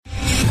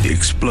the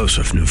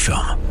explosive new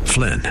film,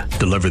 Flynn,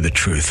 Deliver the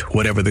Truth,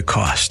 Whatever the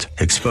Cost,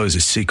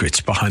 exposes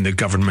secrets behind the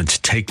government's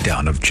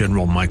takedown of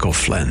General Michael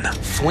Flynn.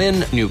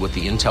 Flynn knew what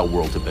the intel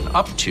world had been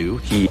up to.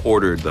 He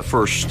ordered the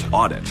first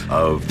audit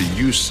of the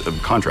use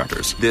of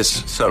contractors.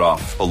 This set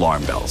off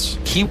alarm bells.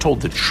 He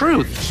told the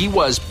truth. He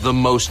was the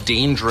most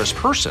dangerous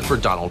person for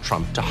Donald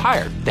Trump to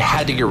hire. They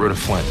had to get rid of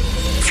Flynn.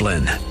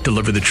 Flynn,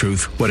 Deliver the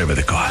Truth, Whatever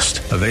the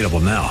Cost. Available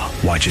now.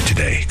 Watch it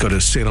today. Go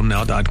to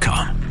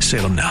salemnow.com.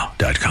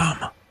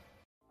 salemnow.com.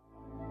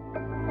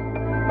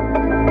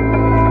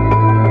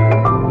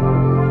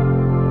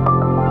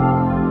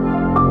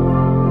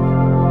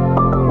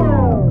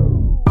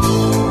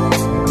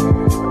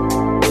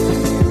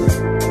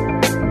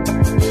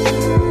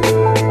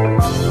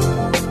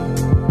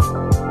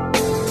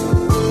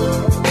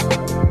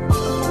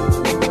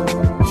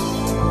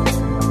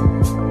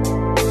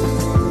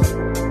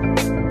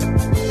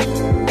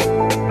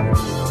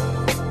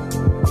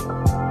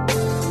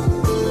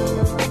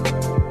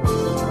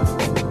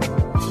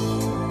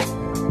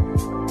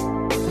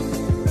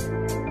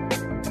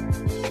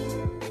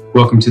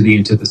 Welcome to The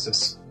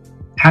Antithesis.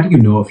 How do you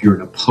know if you're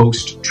in a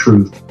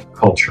post-truth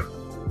culture?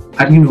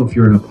 How do you know if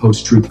you're in a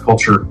post-truth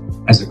culture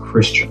as a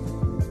Christian?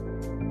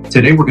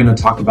 Today we're going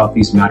to talk about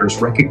these matters,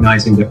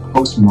 recognizing that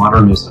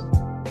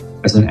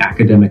postmodernism as an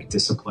academic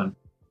discipline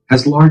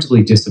has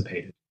largely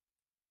dissipated.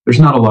 There's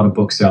not a lot of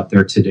books out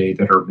there today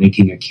that are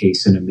making a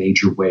case in a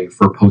major way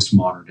for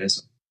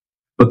postmodernism.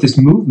 But this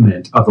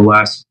movement of the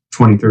last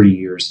 20, 30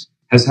 years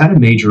has had a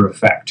major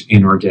effect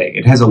in our day.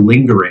 It has a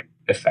lingering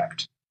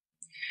effect.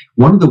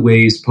 One of the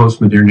ways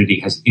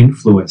postmodernity has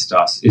influenced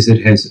us is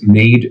it has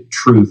made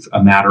truth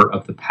a matter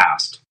of the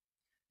past.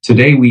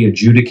 Today we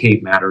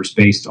adjudicate matters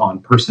based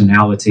on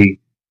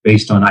personality,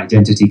 based on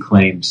identity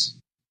claims,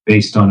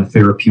 based on a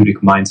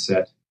therapeutic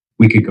mindset.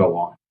 We could go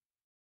on.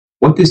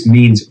 What this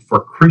means for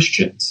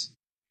Christians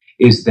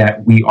is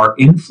that we are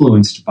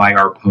influenced by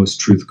our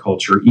post-truth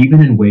culture,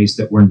 even in ways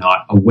that we're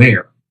not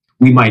aware.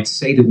 We might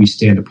say that we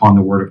stand upon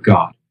the Word of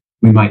God.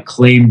 We might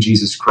claim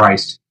Jesus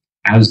Christ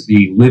as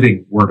the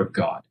living Word of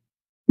God.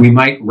 We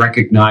might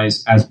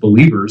recognize as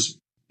believers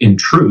in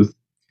truth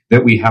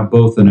that we have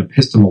both an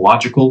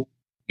epistemological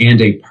and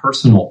a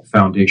personal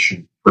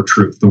foundation for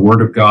truth. The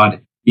Word of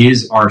God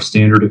is our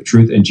standard of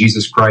truth, and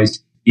Jesus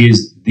Christ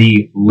is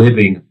the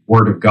living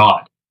Word of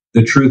God.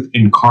 The truth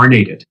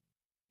incarnated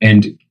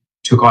and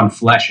took on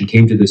flesh and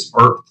came to this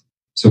earth.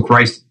 So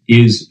Christ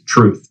is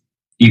truth,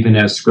 even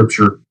as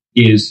Scripture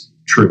is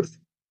truth.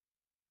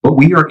 But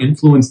we are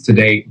influenced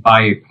today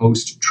by a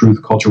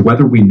post-truth culture,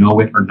 whether we know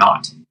it or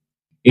not.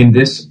 In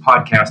this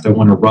podcast, I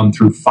want to run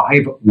through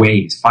 5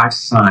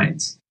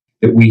 signs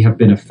that we have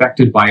been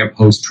affected by a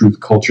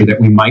post-truth culture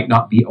that we might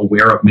not be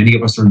aware of. Many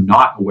of us are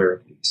not aware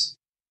of these.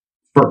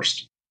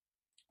 First,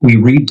 we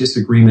read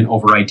disagreement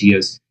over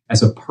ideas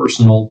as a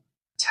personal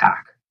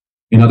attack.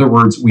 In other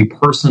words, we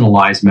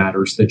personalize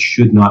matters that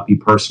should not be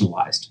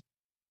personalized.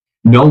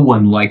 No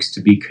one likes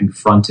to be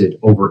confronted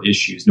over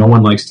issues. No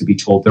one likes to be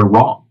told they're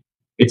wrong.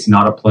 It's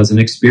not a pleasant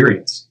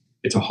experience.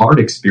 It's a hard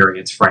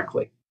experience,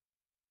 frankly.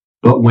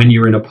 But when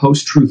you're in a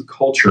post-truth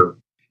culture,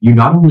 you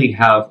not only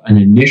have an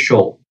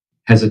initial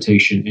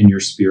hesitation in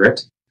your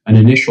spirit, an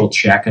initial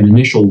check, an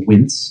initial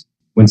wince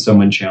when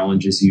someone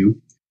challenges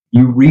you,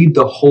 you read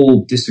the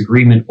whole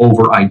disagreement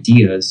over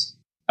ideas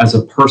as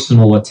a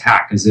personal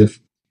attack, as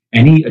if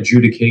any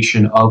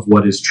adjudication of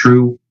what is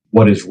true,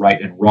 what is right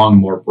and wrong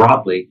more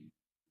broadly,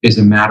 is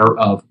a matter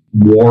of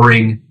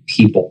warring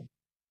people.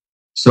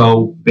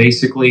 So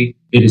basically,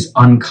 it is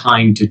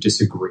unkind to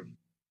disagree.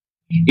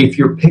 If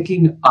you're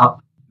picking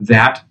up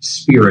that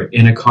spirit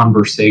in a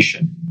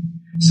conversation,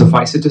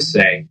 suffice it to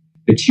say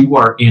that you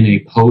are in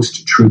a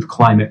post-truth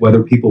climate,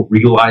 whether people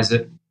realize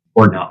it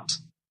or not.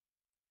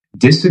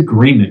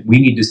 Disagreement,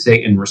 we need to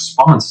say in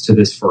response to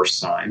this first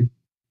sign,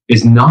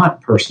 is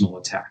not personal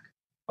attack.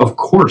 Of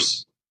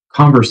course,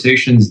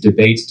 conversations,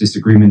 debates,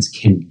 disagreements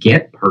can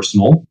get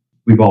personal.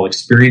 We've all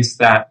experienced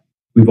that.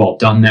 We've all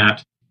done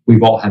that.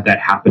 We've all had that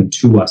happen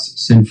to us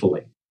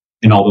sinfully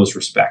in all those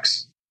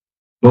respects.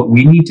 But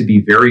we need to be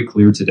very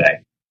clear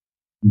today.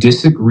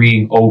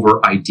 Disagreeing over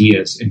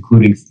ideas,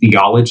 including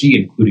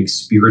theology, including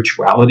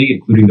spirituality,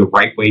 including the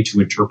right way to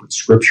interpret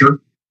Scripture,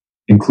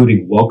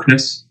 including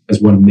wokeness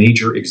as one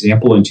major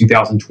example in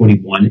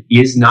 2021,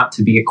 is not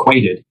to be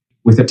equated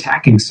with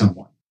attacking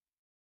someone.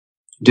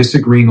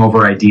 Disagreeing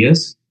over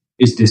ideas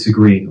is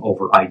disagreeing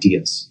over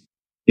ideas.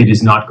 It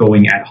is not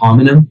going ad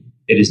hominem.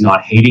 It is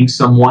not hating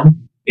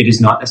someone. It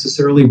is not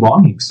necessarily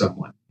wronging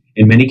someone.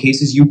 In many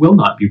cases, you will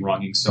not be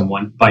wronging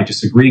someone by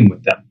disagreeing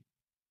with them.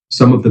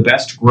 Some of the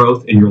best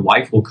growth in your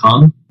life will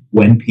come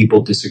when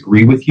people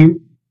disagree with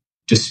you,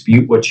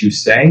 dispute what you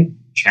say,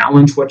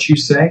 challenge what you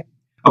say.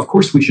 Of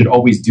course, we should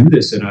always do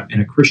this in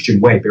a Christian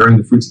way, bearing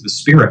the fruits of the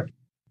Spirit.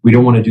 We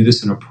don't want to do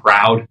this in a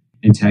proud,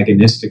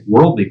 antagonistic,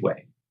 worldly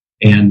way.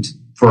 And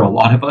for a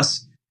lot of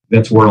us,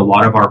 that's where a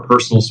lot of our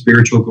personal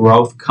spiritual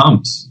growth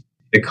comes.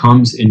 It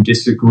comes in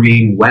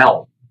disagreeing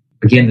well.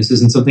 Again, this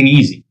isn't something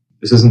easy.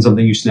 This isn't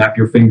something you snap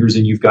your fingers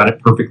and you've got it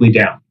perfectly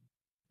down.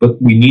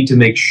 But we need to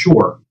make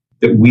sure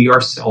that we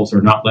ourselves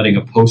are not letting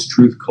a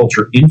post-truth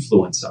culture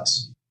influence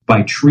us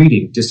by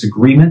treating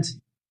disagreement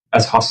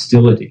as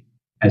hostility,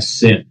 as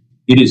sin.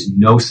 It is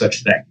no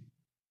such thing.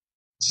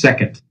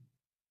 Second,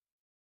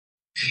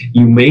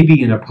 you may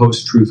be in a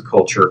post-truth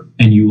culture,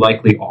 and you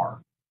likely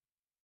are,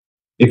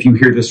 if you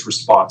hear this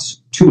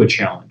response to a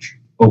challenge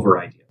over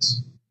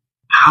ideas.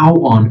 How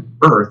on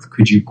earth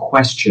could you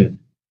question,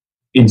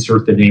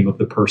 insert the name of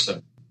the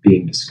person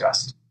being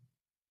discussed?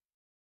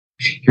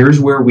 Here's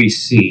where we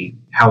see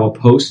how a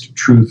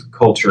post-truth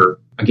culture,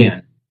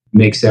 again,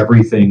 makes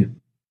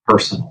everything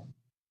personal.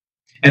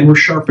 And we're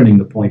sharpening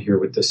the point here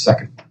with this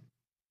second one.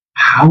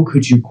 How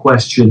could you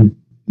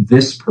question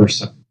this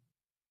person?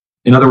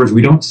 In other words,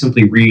 we don't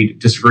simply read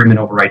disagreement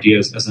over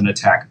ideas as an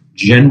attack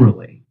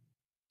generally.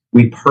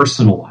 We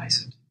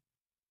personalize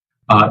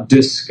it.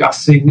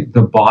 Discussing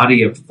the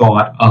body of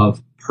thought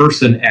of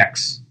person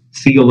X,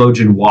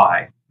 theologian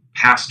Y,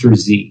 pastor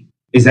Z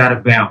is out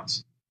of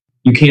bounds.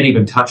 You can't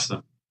even touch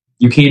them.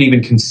 You can't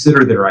even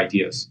consider their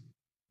ideas.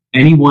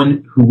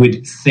 Anyone who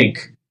would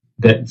think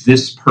that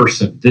this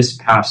person, this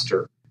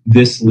pastor,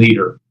 this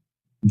leader,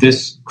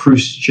 this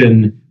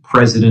Christian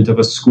president of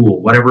a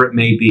school, whatever it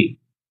may be,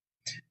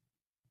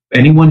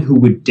 anyone who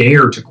would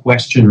dare to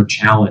question or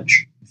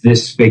challenge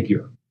this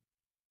figure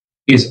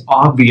is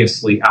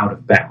obviously out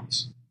of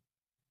bounds,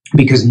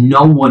 because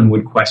no one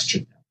would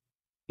question them.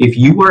 If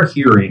you are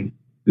hearing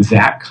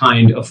that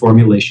kind of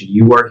formulation,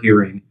 you are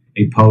hearing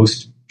a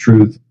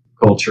post-truth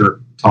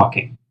culture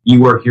talking.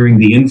 You are hearing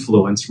the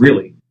influence,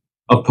 really,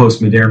 of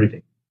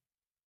postmodernity.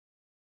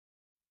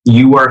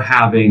 You are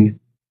having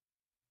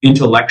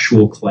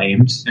intellectual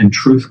claims and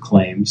truth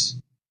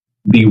claims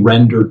be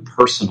rendered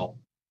personal.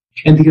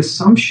 And the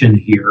assumption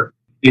here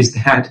is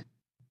that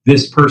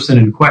this person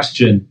in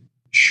question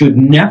should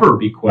never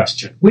be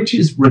questioned, which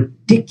is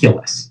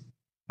ridiculous.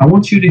 I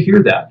want you to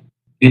hear that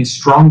in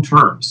strong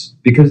terms,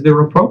 because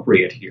they're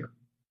appropriate here.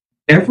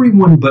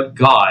 Everyone but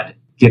God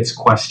gets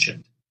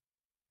questioned,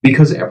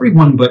 because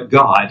everyone but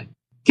God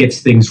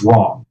gets things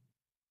wrong.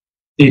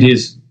 It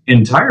is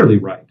entirely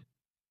right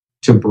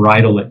to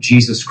bridle at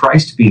Jesus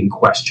Christ being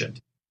questioned.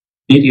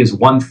 It is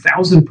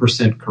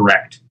 1000%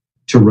 correct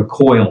to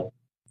recoil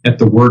at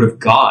the word of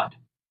God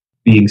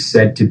being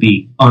said to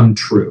be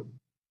untrue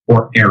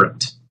or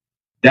errant.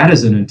 That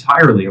is an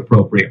entirely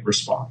appropriate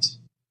response.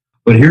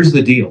 But here's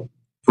the deal.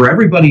 For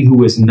everybody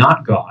who is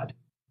not God,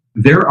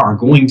 there are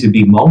going to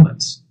be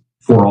moments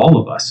for all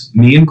of us,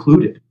 me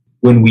included,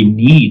 when we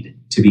need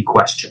to be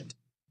questioned.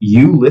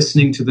 You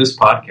listening to this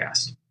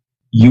podcast,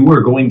 you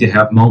are going to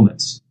have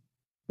moments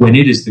when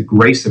it is the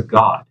grace of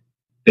God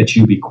that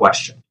you be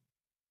questioned.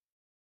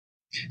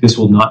 This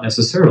will not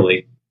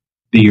necessarily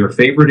be your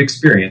favorite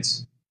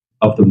experience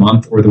of the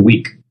month or the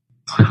week.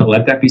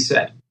 Let that be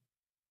said.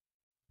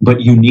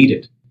 But you need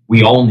it.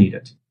 We all need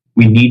it.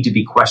 We need to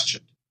be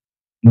questioned.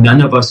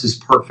 None of us is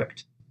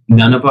perfect.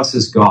 None of us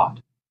is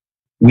God.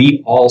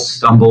 We all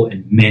stumble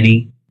in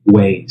many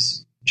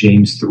ways.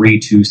 James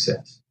 3:2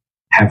 says,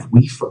 have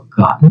we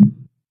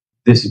forgotten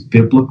this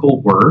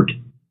biblical word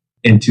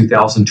in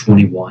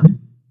 2021?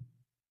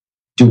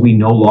 Do we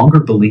no longer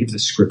believe the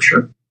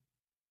scripture?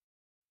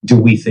 Do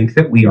we think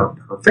that we are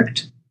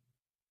perfect?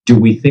 Do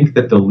we think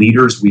that the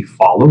leaders we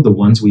follow, the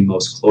ones we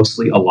most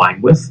closely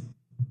align with,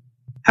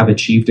 have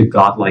achieved a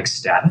godlike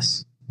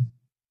status?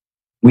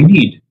 We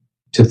need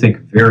to think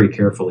very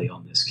carefully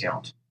on this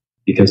count,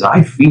 because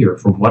I fear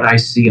from what I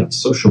see on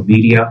social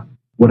media,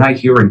 what I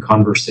hear in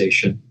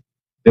conversation,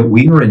 that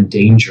we are in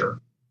danger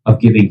of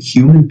giving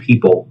human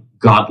people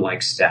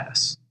godlike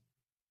status.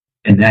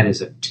 And that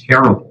is a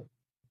terrible,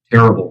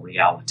 terrible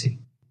reality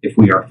if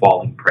we are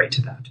falling prey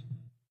to that.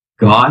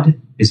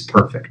 God is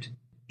perfect.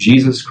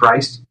 Jesus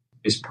Christ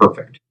is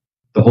perfect.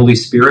 The Holy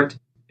Spirit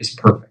is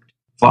perfect.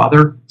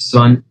 Father,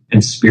 Son,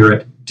 and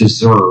Spirit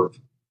deserve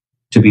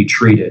to be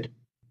treated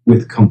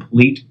with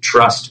complete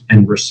trust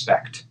and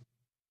respect.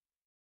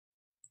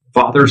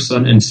 Father,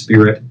 Son, and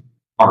Spirit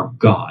are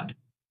God,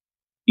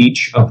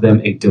 each of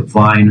them a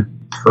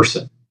divine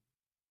person.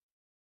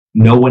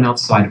 No one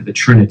outside of the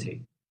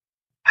Trinity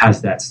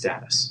has that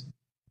status,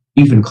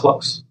 even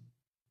close.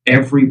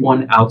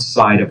 Everyone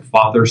outside of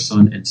Father,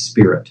 Son, and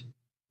Spirit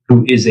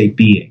who is a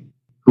being,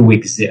 who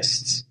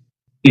exists,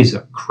 is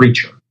a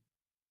creature.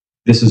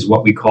 This is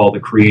what we call the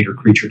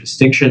creator-creature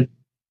distinction.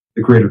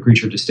 The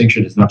creator-creature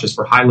distinction is not just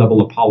for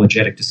high-level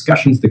apologetic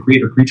discussions. The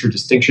creator-creature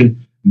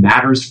distinction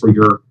matters for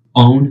your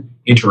own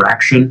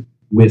interaction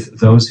with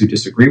those who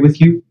disagree with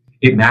you.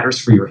 It matters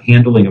for your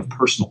handling of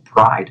personal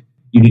pride.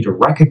 You need to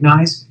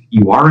recognize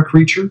you are a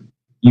creature.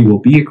 You will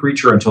be a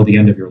creature until the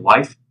end of your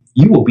life.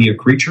 You will be a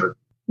creature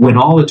when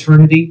all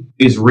eternity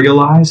is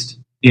realized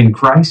in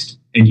Christ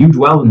and you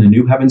dwell in the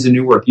new heavens and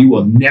new earth. You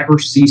will never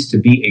cease to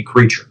be a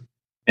creature.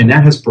 And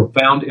that has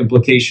profound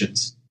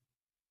implications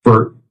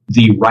for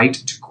the right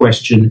to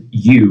question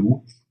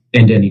you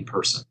and any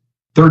person.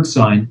 Third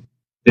sign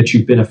that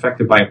you've been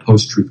affected by a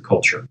post-truth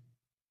culture.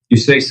 You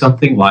say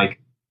something like,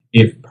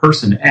 if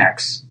person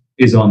X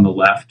is on the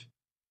left,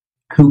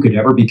 who could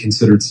ever be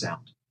considered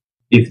sound?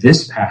 if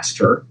this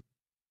pastor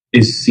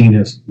is seen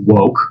as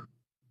woke,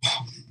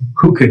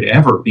 who could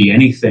ever be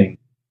anything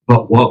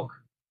but woke?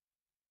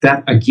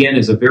 That, again,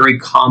 is a very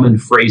common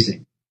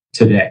phrasing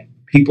today.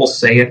 People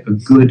say it a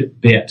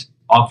good bit,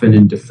 often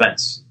in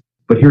defense.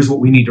 But here's what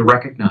we need to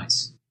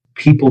recognize.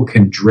 People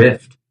can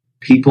drift.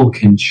 People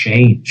can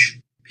change.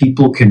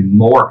 People can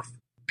morph.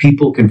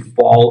 People can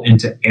fall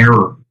into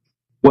error.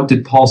 What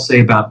did Paul say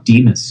about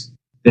Demas?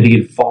 That he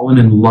had fallen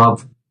in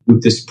love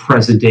with this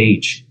present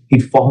age.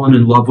 He'd fallen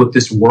in love with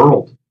this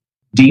world.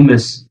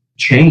 Demas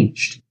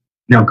changed.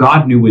 Now,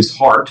 God knew his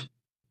heart,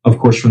 of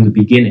course, from the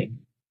beginning.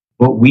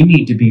 But we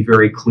need to be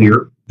very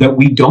clear that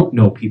we don't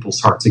know people's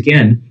hearts.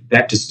 Again,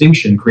 that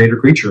distinction,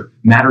 creator-creature,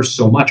 matters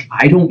so much.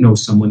 I don't know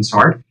someone's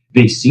heart.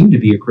 They seem to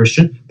be a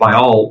Christian. By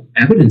all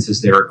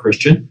evidences, they're a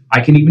Christian.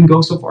 I can even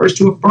go so far as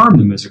to affirm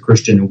them as a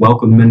Christian and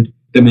welcome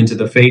them into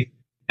the faith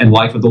and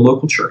life of the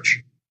local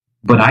church.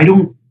 But I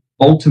don't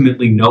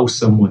ultimately know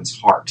someone's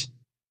heart.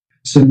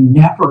 So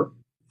never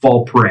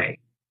fall prey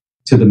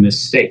to the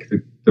mistake,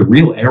 the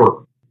real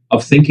error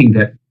of thinking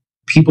that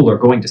people are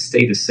going to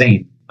stay the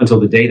same until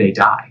the day they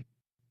die.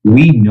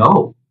 We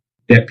know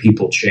that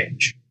people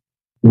change.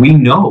 We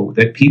know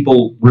that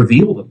people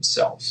reveal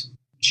themselves.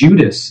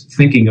 Judas,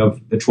 thinking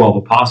of the 12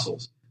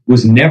 apostles,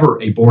 was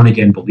never a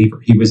born-again believer.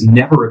 He was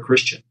never a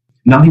Christian,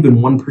 not even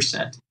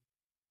 1%.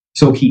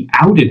 So he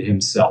outed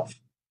himself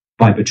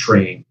by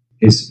betraying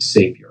his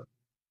Savior.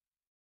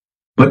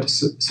 But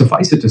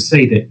suffice it to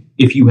say that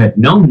if you had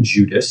known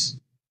Judas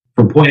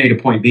from point A to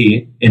point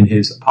B in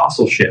his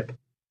apostleship,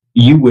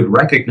 you would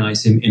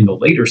recognize him in the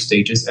later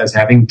stages as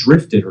having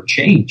drifted or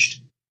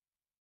changed,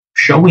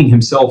 showing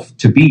himself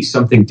to be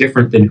something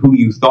different than who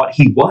you thought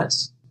he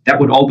was. That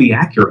would all be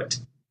accurate.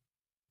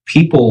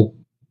 People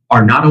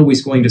are not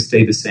always going to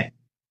stay the same.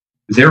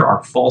 There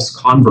are false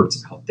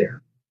converts out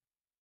there.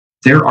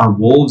 There are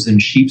wolves in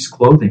sheep's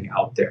clothing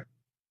out there.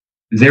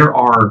 There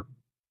are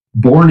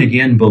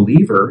born-again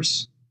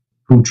believers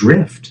who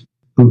drift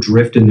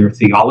in their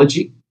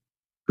theology,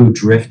 who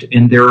drift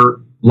in their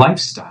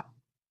lifestyle.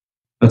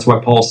 That's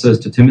why Paul says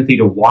to Timothy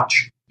to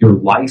watch your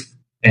life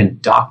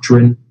and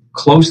doctrine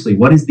closely.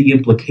 What is the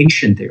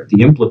implication there?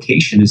 The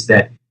implication is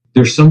that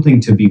there's something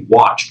to be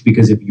watched,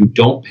 because if you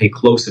don't pay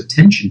close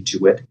attention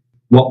to it,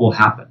 what will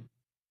happen?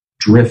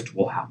 Drift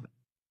will happen.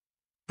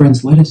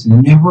 Friends, let us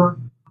never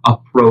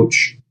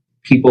approach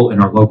people in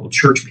our local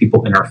church,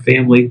 people in our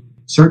family,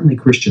 certainly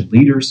Christian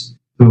leaders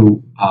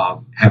who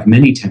have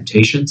many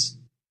temptations.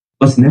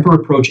 Let's never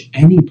approach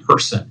any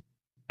person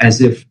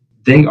as if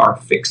they are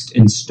fixed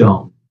in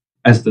stone,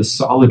 as the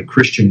solid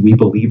Christian we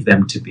believe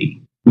them to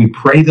be. We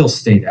pray they'll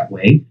stay that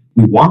way.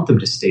 We want them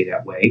to stay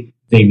that way.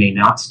 They may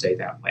not stay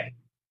that way.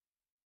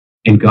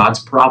 In God's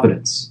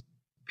providence,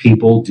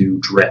 people do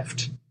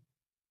drift.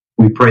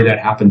 We pray that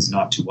happens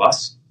not to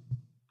us.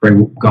 Pray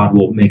God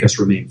will make us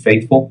remain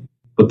faithful,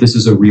 but this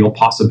is a real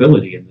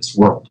possibility in this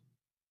world.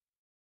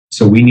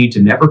 So we need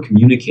to never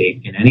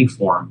communicate in any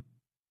form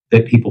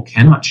that people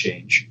cannot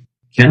change,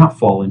 cannot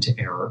fall into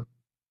error,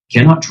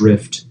 cannot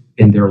drift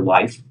in their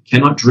life,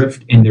 cannot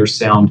drift in their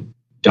sound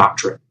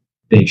doctrine.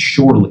 They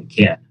surely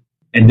can.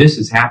 And this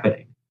is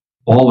happening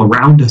all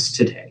around us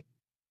today.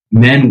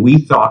 Men we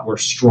thought were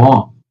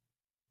strong,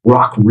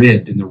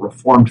 rock-ribbed in the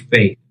Reformed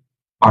faith,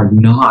 are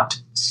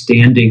not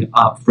standing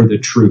up for the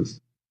truth.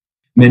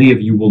 Many of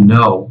you will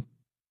know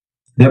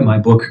that my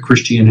book,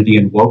 Christianity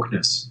and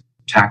Wokeness,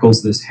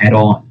 tackles this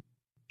head-on,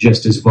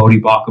 just as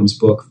Vodi Baucham's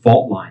book,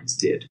 Fault Lines,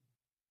 did.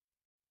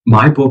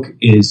 My book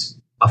is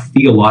a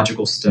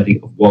theological study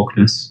of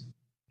wokeness,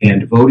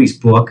 and Vodi's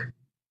book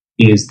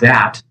is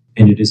that,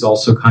 and it is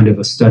also kind of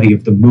a study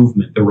of the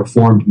movement, the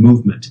Reformed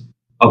movement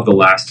of the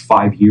last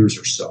 5 years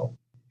or so.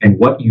 And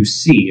what you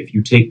see, if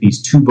you take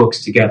these two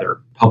books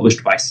together,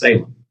 published by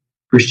Salem,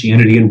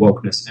 Christianity and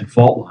Wokeness and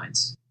Fault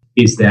Lines,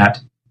 is that,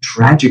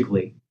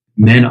 tragically,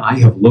 men I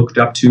have looked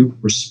up to,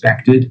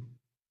 respected,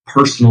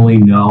 personally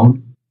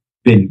known,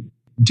 been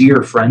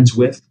dear friends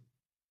with,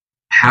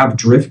 have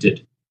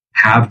drifted,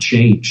 have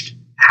changed,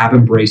 have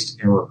embraced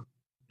error.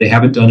 They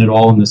haven't done it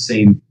all in the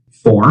same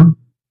form,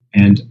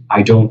 and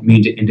I don't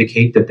mean to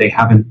indicate that they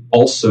haven't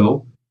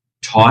also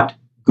taught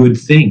good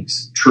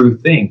things, true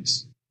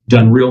things,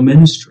 done real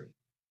ministry.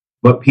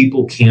 But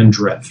people can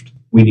drift.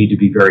 We need to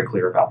be very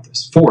clear about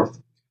this. Fourth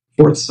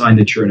sign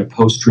that you're in a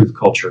post-truth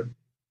culture,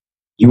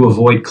 you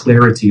avoid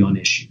clarity on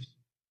issues.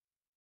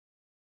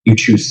 You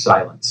choose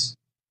silence.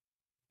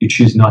 You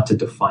choose not to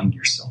define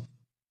yourself.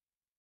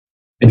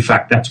 In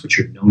fact, that's what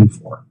you're known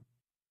for.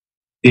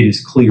 It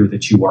is clear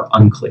that you are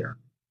unclear.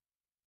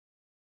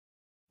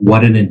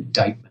 What an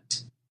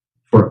indictment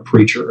for a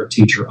preacher or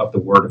teacher of the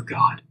Word of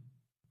God.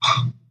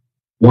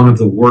 One of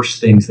the worst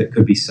things that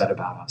could be said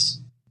about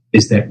us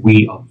is that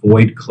we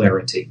avoid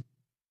clarity.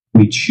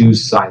 We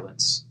choose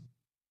silence.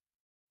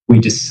 We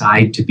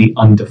decide to be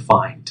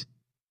undefined.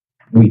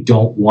 We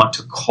don't want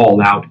to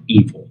call out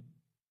evil.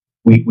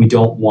 We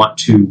don't want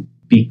to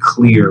be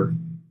clear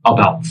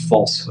about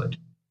falsehood.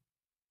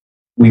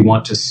 We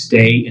want to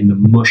stay in the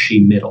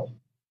mushy middle.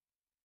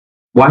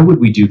 Why would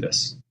we do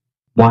this?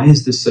 Why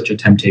is this such a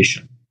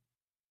temptation?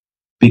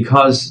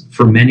 Because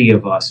for many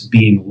of us,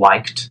 being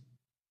liked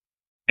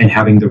and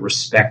having the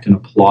respect and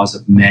applause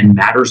of men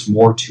matters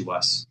more to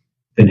us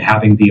than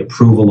having the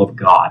approval of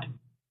God.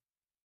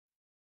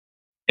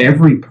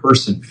 Every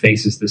person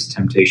faces this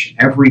temptation.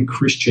 Every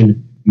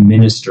Christian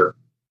minister,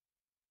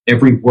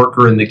 every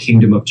worker in the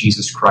kingdom of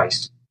Jesus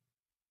Christ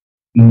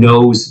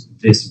knows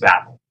this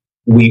battle.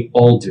 We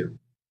all do.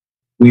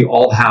 We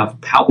all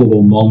have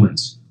palpable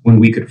moments when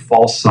we could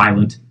fall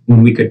silent,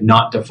 when we could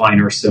not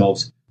define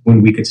ourselves,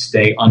 when we could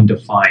stay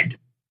undefined.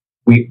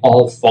 We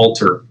all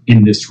falter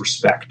in this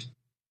respect.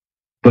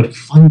 But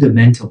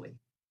fundamentally,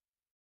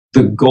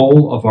 the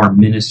goal of our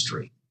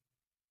ministry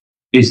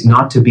is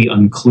not to be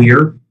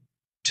unclear,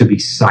 to be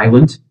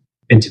silent,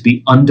 and to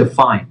be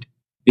undefined.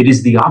 It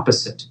is the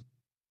opposite.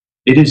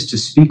 It is to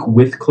speak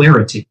with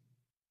clarity.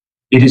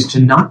 It is to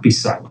not be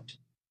silent.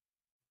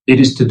 It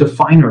is to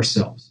define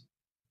ourselves.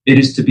 It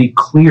is to be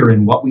clear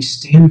in what we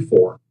stand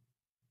for,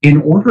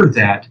 in order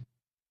that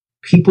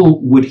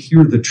people would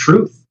hear the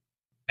truth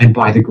and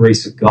by the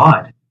grace of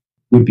God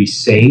would be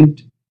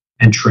saved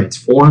and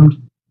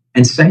transformed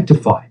and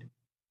sanctified.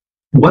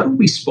 What are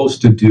we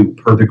supposed to do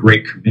per the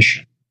Great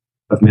Commission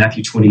of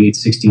Matthew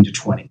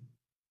 28:16-20?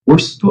 We're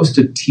supposed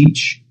to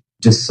teach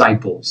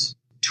disciples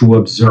to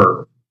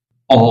observe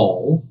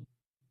all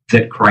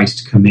that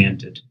Christ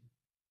commanded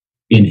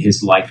in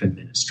his life and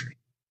ministry.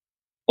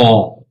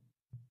 All.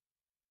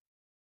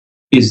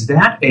 Is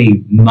that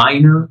a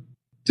minor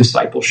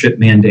discipleship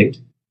mandate,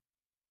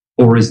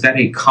 or is that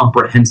a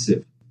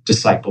comprehensive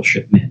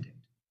discipleship mandate?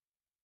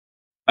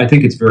 I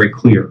think it's very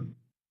clear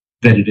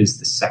that it is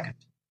the second.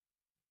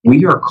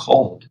 We are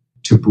called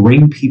to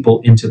bring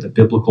people into the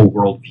biblical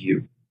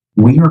worldview.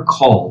 We are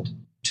called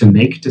to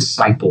make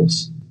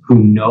disciples who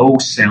know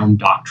sound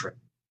doctrine.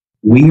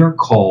 We are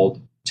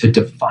called to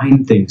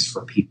define things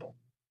for people.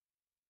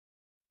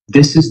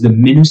 This is the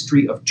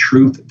ministry of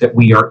truth that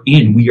we are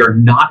in. We are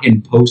not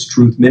in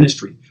post-truth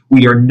ministry.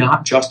 We are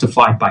not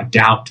justified by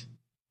doubt.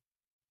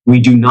 We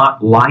do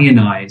not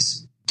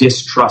lionize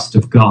distrust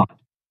of God.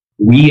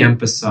 We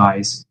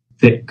emphasize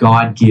that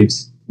God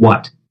gives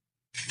what?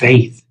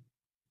 Faith,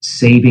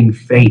 saving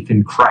faith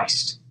in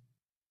Christ.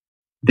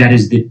 That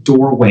is the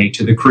doorway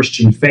to the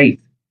Christian faith.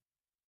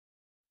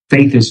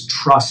 Faith is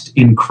trust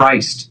in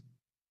Christ,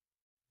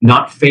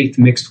 not faith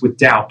mixed with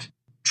doubt,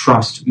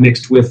 trust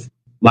mixed with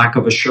lack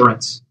of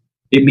assurance.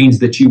 It means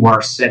that you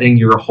are setting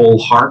your whole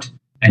heart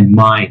and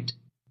mind,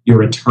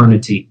 your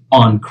eternity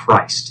on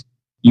Christ.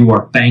 You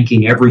are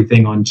banking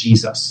everything on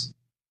Jesus.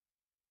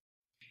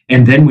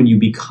 And then when you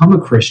become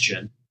a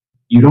Christian,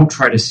 you don't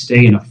try to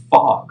stay in a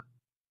fog.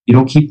 You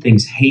don't keep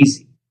things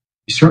hazy.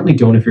 You certainly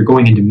don't if you're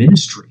going into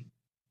ministry.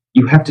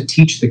 You have to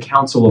teach the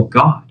counsel of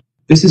God.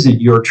 This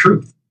isn't your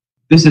truth.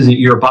 This isn't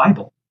your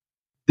Bible.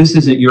 This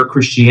isn't your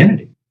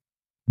Christianity.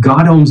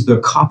 God owns the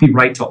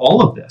copyright to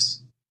all of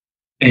this.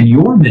 And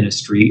your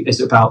ministry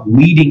is about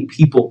leading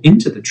people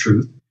into the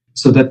truth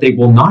so that they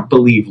will not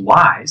believe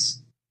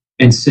lies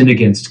and sin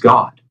against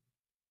God.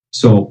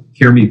 So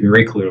hear me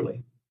very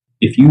clearly.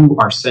 If you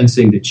are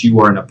sensing that you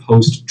are in a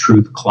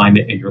post-truth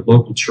climate in your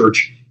local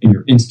church, in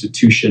your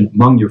institution,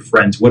 among your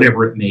friends,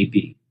 whatever it may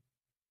be,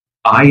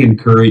 I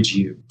encourage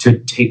you to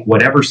take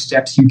whatever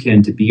steps you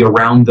can to be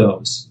around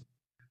those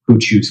who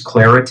choose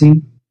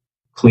clarity,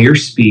 clear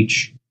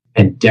speech,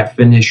 and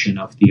definition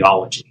of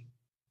theology.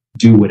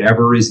 Do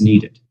whatever is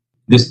needed.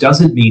 This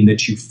doesn't mean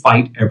that you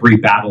fight every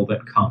battle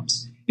that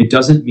comes. It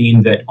doesn't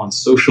mean that on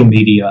social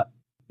media,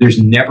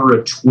 there's never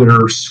a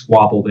Twitter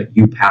squabble that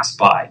you pass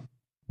by.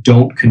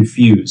 Don't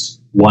confuse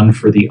one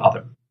for the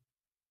other.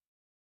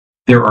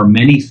 There are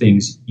many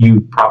things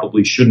you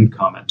probably shouldn't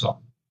comment on.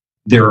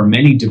 There are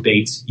many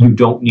debates you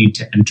don't need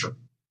to enter.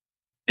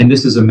 And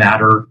this is a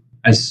matter,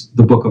 as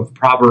the book of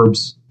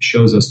Proverbs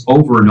shows us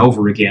over and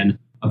over again,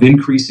 of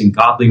increasing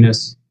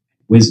godliness,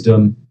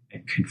 wisdom,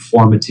 and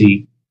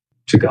conformity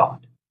to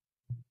God.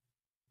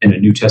 In a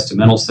New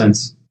Testamental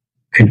sense,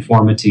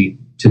 conformity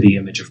to the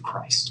image of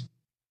Christ.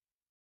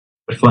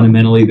 But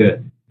fundamentally,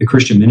 the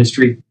Christian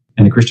ministry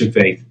and the Christian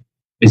faith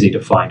is a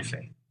defined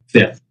faith.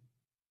 Fifth,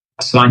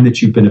 a sign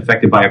that you've been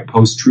affected by a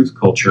post-truth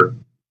culture,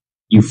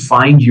 you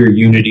find your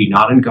unity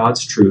not in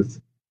God's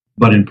truth,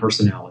 but in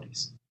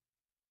personalities.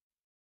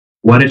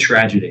 What a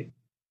tragedy.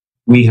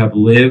 We have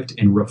lived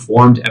in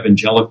Reformed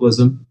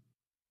evangelicalism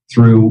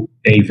through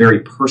a very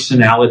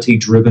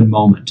personality-driven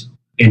moment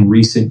in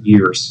recent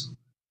years.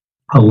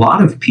 A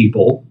lot of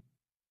people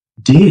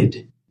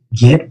did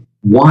get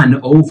won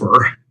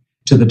over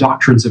to the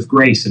doctrines of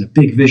grace and a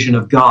big vision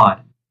of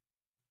God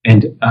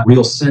and a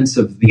real sense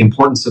of the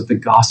importance of the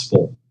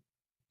gospel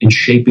in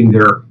shaping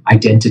their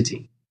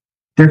identity.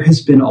 There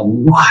has been a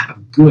lot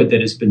of good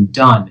that has been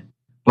done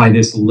by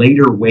this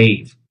later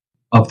wave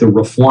of the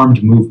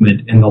Reformed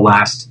movement in the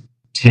last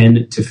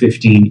 10 to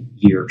 15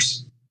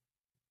 years.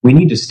 We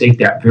need to state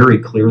that very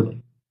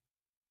clearly.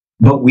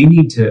 But we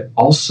need to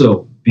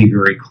also be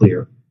very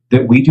clear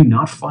that we do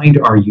not find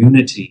our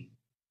unity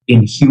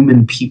in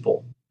human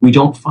people. We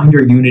don't find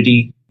our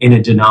unity in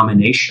a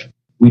denomination.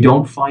 We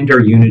don't find our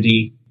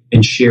unity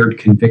in shared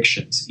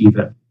convictions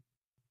even.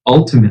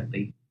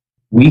 Ultimately,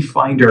 we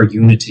find our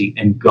unity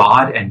in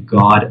God and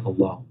God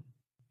alone.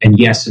 And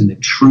yes, in the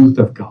truth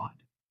of God.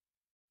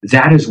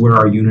 That is where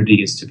our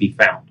unity is to be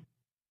found.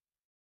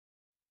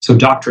 So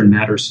doctrine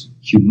matters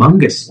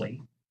humongously.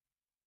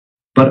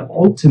 But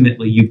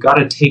ultimately, you've got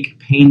to take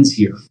pains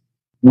here.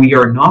 We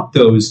are not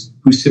those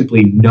who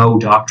simply know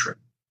doctrine.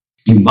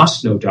 You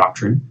must know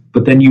doctrine,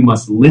 but then you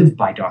must live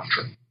by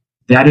doctrine.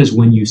 That is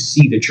when you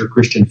see that your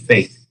Christian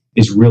faith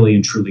is really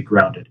and truly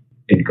grounded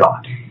in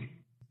God.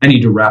 I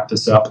need to wrap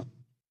this up,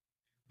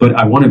 but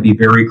I want to be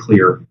very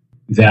clear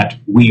that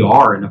we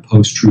are in a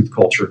post-truth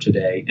culture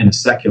today in a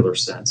secular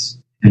sense.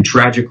 And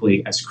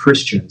tragically, as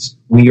Christians,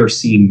 we are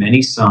seeing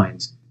many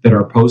signs that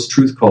our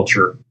post-truth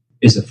culture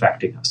is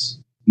affecting us.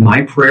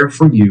 My prayer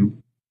for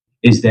you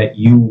is that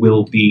you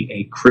will be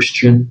a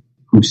Christian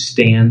who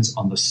stands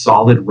on the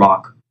solid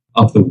rock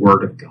of the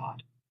Word of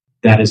God.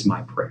 That is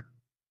my prayer.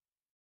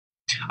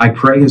 I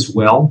pray as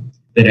well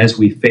that as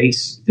we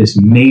face this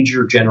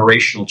major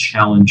generational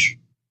challenge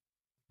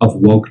of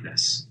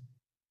wokeness,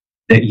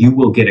 that you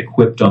will get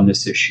equipped on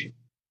this issue.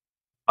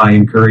 I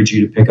encourage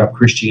you to pick up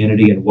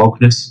Christianity and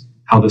Wokeness,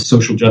 How the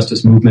Social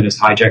Justice Movement has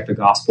Hijacked the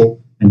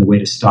Gospel and the Way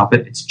to Stop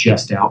It. It's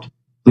just out.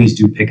 Please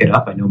do pick it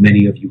up. I know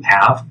many of you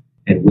have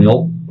and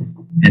will.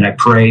 And I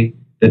pray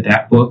that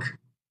that book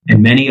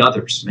and many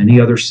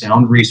other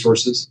sound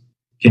resources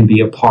can be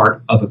a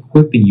part of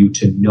equipping you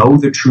to know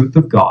the truth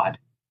of God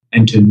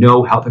and to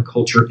know how the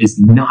culture is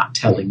not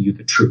telling you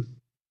the truth.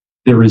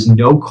 There is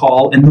no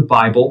call in the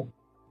Bible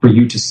for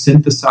you to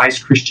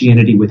synthesize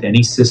Christianity with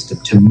any system,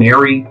 to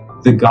marry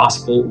the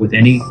gospel with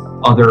any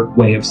other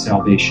way of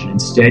salvation.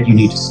 Instead, you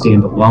need to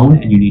stand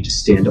alone and you need to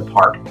stand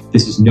apart.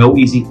 This is no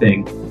easy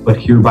thing, but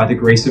here by the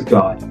grace of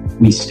God,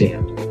 we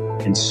stand.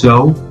 And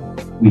so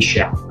we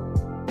shall.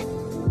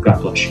 God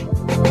bless you.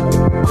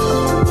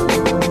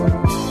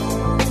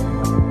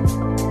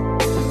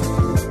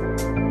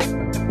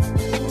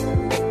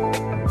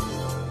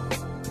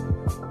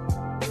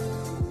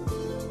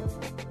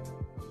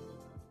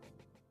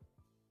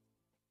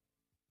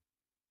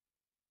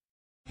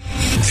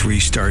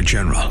 Three-star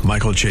General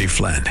Michael J.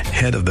 Flynn,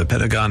 head of the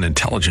Pentagon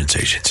Intelligence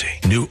Agency,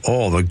 knew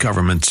all the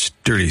government's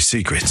dirty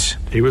secrets.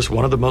 He was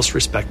one of the most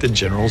respected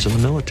generals in the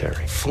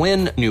military.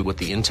 Flynn knew what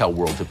the intel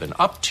world had been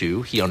up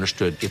to. He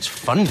understood its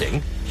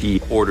funding.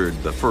 He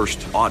ordered the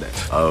first audit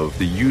of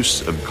the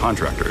use of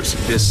contractors.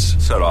 This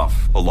set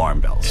off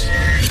alarm bells.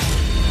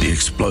 The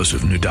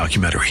explosive new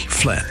documentary,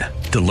 Flynn,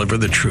 Deliver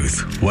the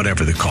Truth,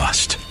 Whatever the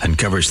Cost,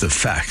 uncovers the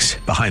facts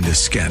behind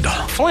this scandal.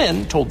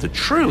 Flynn told the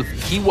truth.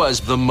 He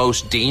was the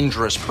most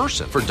dangerous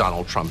person for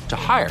Donald Trump to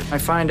hire. I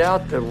find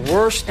out the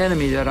worst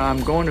enemy that I'm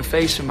going to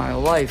face in my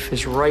life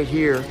is right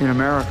here in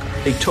America.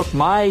 They took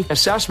my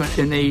assessment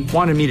and they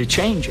wanted me to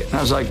change it. And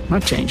I was like, I'm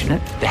not changing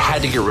it. They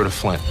had to get rid of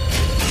Flynn.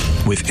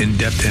 With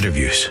in-depth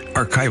interviews,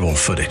 archival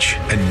footage,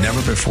 and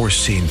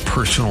never-before-seen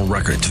personal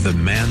records of the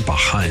man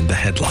behind the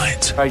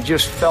headlines. I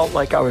just felt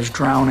like I was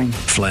drowning.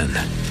 Flynn,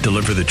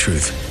 Deliver the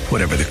Truth,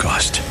 Whatever the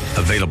Cost.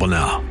 Available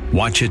now.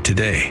 Watch it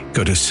today.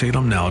 Go to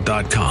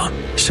salemnow.com.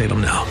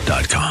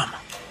 salemnow.com.